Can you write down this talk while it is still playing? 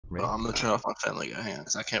Well, I'm gonna turn off my Family Guy, hang on,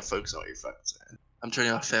 because I can't focus on what you're fucking saying. I'm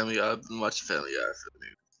turning off Family Guy. I've been watching Family Guy for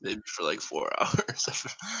maybe for like 4 hours.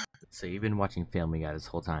 So you've been watching Family Guy this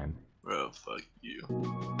whole time? Bro, fuck you.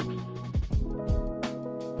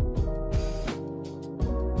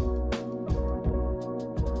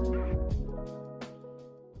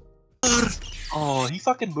 Oh, he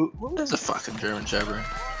fucking moved. What is a fucking German Shepherd?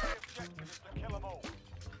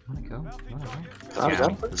 Wanna go? Wanna go? He's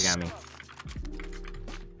got He's got me.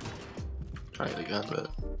 Trying to get a gun, but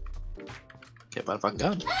can't find a fucking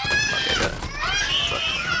gun. Okay, got it.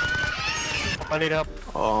 I need help.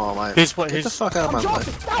 Oh my! Get the fuck out of my way!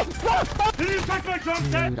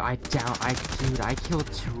 Dude, I killed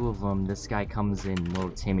 2 of them. This guy comes in,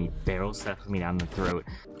 little Timmy, barrel steps me down the throat.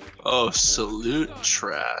 Oh, salute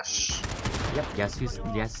trash. Yep, yes,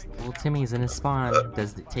 little Timmy's in his spawn.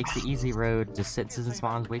 Takes the easy road, just sits in his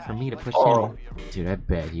spawn, wait for me to push him. Dude, I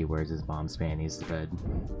bet he wears his mom's panties to bed.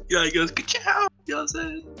 Yeah, he goes, ka-chow! You know what I'm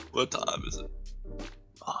saying? What time is it?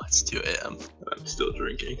 Oh, it's 2 AM. I'm still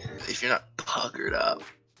drinking. If you're not puckered up,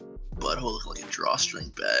 butthole look like a drawstring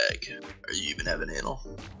bag. Are you even having anal?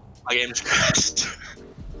 My game just crashed.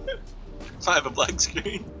 I have a blank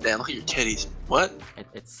screen. Damn, look at your titties. What?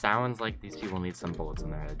 It sounds like these people need some bullets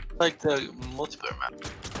in their head. Like the multiplayer map.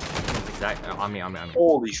 Exactly. On me.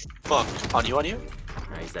 Holy fuck. On you? No,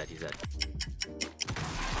 he's dead.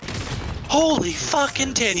 Holy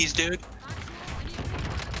fucking titties, dude.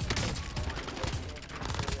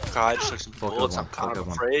 God, I just took some bullets. I'm kind of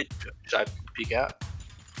afraid. Should I peek out?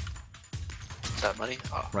 Is that money?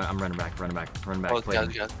 Oh. I'm running back. Oh, Running back.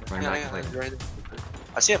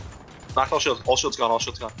 I see him. Knocked all shields. All shields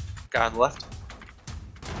gone. Guy on the left.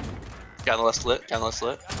 Guy on the left lit.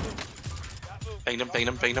 Pinged him.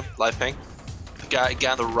 Live ping. The guy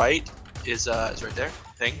on the right is right there.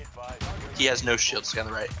 Ping. He has no shields. The guy on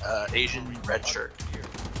the right. Asian red shirt.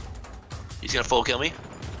 He's gonna full kill me.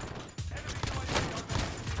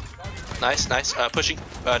 Nice. Pushing.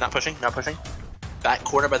 Not pushing. Back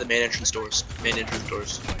corner by the main entrance doors.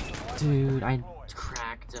 Dude, I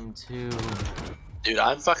cracked him too. Dude,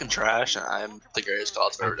 I'm fucking trash, and I'm the greatest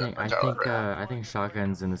call I've ever done. I think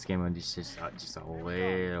shotguns in this game are just a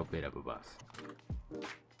little bit of a buff.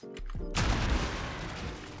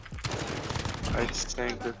 I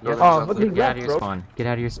think that Get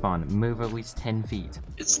out of your spawn. Move at least 10 feet.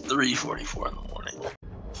 It's 3:44 in the morning.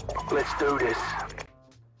 Let's do this.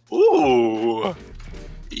 Ooh!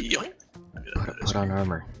 Yoink. Put on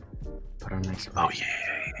armor. Put on nice armor. Oh yeah.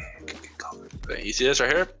 Okay, you see this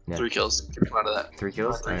right here? Yeah. 3 kills. Come out of that. 3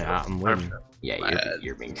 kills? I'm winning. Yeah,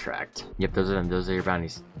 you're being tracked. Yep, those are them. Those are your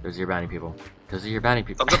bounties. Those are your bounty people.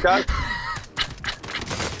 Thumbs up, guys.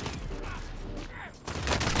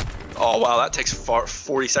 Oh wow, that takes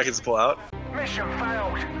 40 seconds to pull out. Mission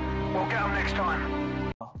failed. We'll get them next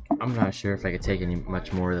time. I'm not sure if I could take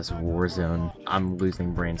much more of this Warzone. I'm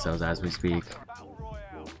losing brain cells as we speak.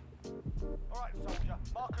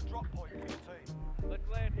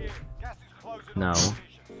 No.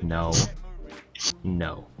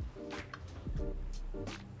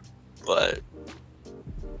 What?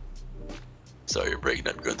 So you're breaking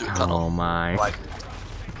up, going through a tunnel. Oh my.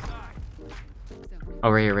 Oh,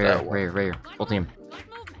 right here. Full team.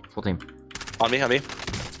 On me.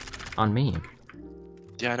 On me.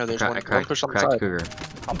 Yeah, I know there's one push on the cracked side. Cougar.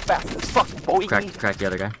 I'm fast as fuck, boy. Cracked the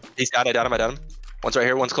other guy. He's down, I down him. One's right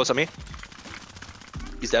here, one's close on me.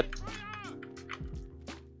 He's dead.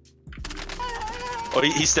 Oh,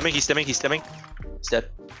 he's stimming. He's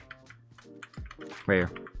dead. Right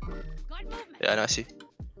here. Yeah, I know, I see.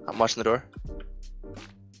 I'm watching the door.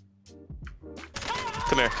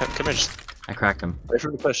 Come here, just I cracked him. wait for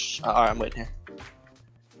him to push. Alright, I'm waiting here.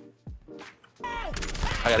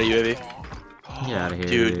 I got a UAV. Get out of here.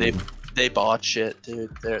 Dude, they bought shit,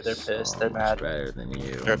 dude. They're pissed. They're mad. Better than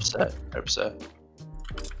you. They're upset.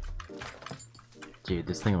 Dude,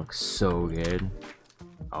 this thing looks so good.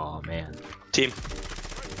 Oh man. Team.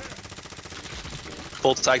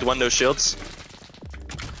 Full tagged one, no shields.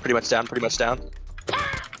 Pretty much down.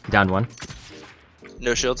 Down one.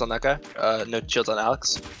 No shields on that guy. No shields on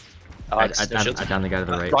Alex. I down the guy to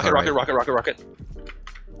the right. Rocket.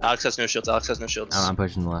 Alex has no shields. I'm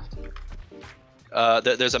pushing the left.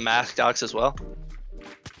 There's a masked Alex as well.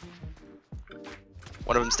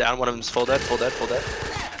 One of them's down, one of them's full dead.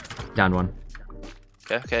 Down one.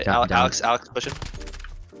 Okay. Down. Alex pushing.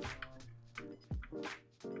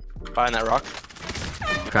 Behind that rock.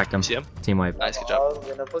 Cracked him. See him? Team wipe. Nice, good job.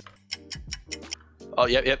 Oh,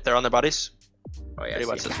 yep, they're on their bodies. Oh yeah. Ready.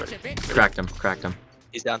 Cracked him.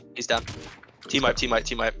 He's down. Team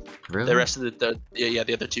wipe. Really? The rest of the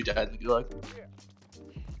other 2 died in the gulag.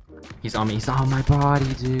 He's on me. He's on my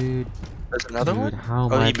body, dude. There's another Dude, one? how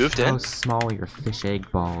Oh, he much? moved How in? small are your fish egg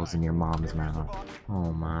balls in your mom's mouth?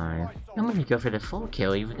 Oh my. I'm gonna go for the full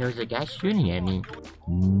kill even though there's a guy shooting at me.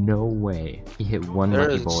 No way. He hit one There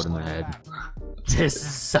lucky is- bullet in the head. This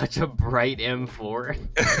is such a bright M4.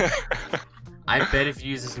 I bet if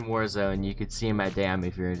you use this in Warzone, you could see him at Dam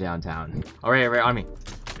if you're downtown. Alright, right on me.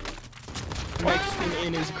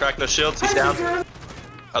 Crack no shields, he's down.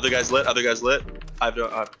 Other guy's lit, other guy's lit. I'll get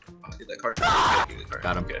that card.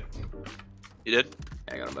 Got him. Okay. You did?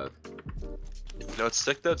 Yeah, I got them both. You know, it's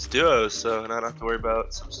sick though, it's duos, so I don't have to worry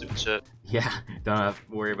about some stupid shit. Yeah, don't have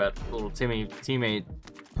to worry about little Timmy teammate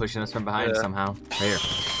pushing us from behind somehow. Right here.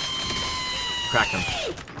 Cracked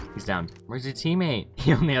him. He's down. Where's your teammate?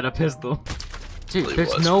 He only had a pistol. Dude, Really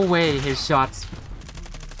there's was. no way his shots...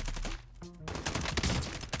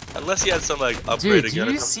 Unless he had some like upgraded Dude, gun do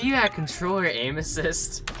or you something. see that controller aim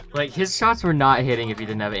assist? Like, his shots were not hitting if he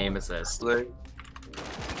didn't have aim assist. Like,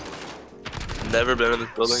 never been in this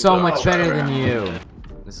building. So but- much better than you.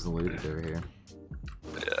 This is looted over here.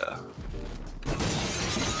 Yeah.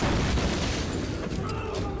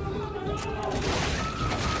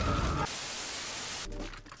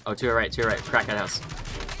 Oh, to your right, crack that house.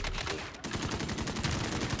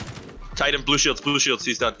 Titan, blue shields,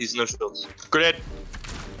 he's done. He's no shields. Grenade!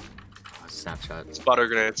 Oh, snapshot. Spotter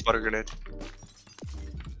grenade, spotter grenade.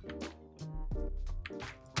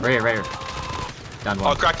 Right here. Down Oh,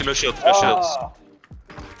 one. cracked him, no shields, no shields.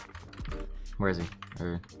 Where is he?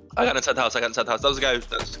 I got inside the house, That was the guy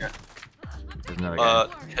there's another guy.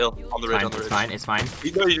 Hill, on the ridge, on the ridge. It's fine.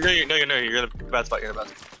 You're in a bad spot,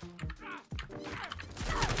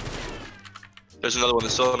 There's another one,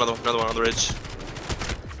 there's still another one on the ridge.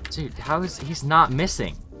 Dude, how is he's not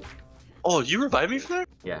missing? Oh, you revived me from there?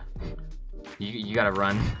 Yeah. You gotta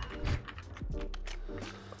run.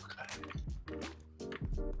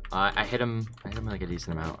 I hit him like a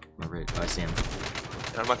decent amount. Oh, I see him.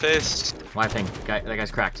 Out of my face. Live thing. That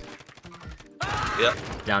guy's cracked. Yep.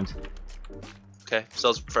 Downed. Okay,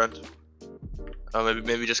 sells friend. Oh,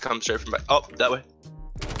 maybe just come straight from back. Oh, that way.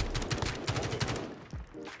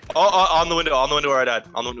 Oh, on the window where I died.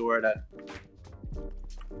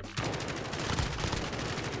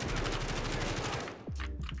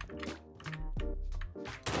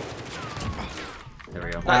 There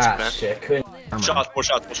we go. Nice, man. Shit, couldn't. More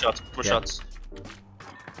shots.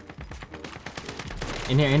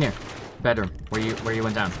 In here. Bedroom. Where you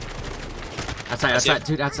went down. Outside,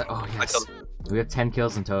 dude, outside. Oh, yes. We have 10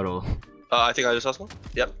 kills in total. I think I just lost one.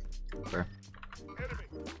 Yep. Where?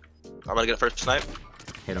 I'm gonna get a first snipe.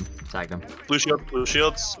 Hit him. Tagged him. Blue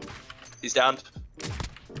shields. He's down.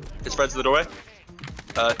 His friend's in the doorway.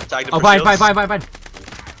 Tagged him. Oh, for bind. shields.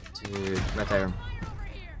 Dude, right there.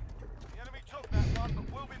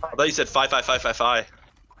 I thought you said 5.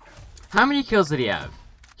 How many kills did he have?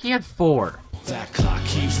 He had 4. That clock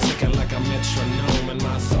keeps ticking like a metronome, and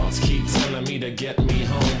my thoughts keep telling me to get me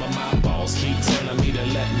home, but my balls keep telling me to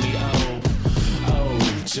let me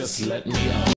oh, just let me oh.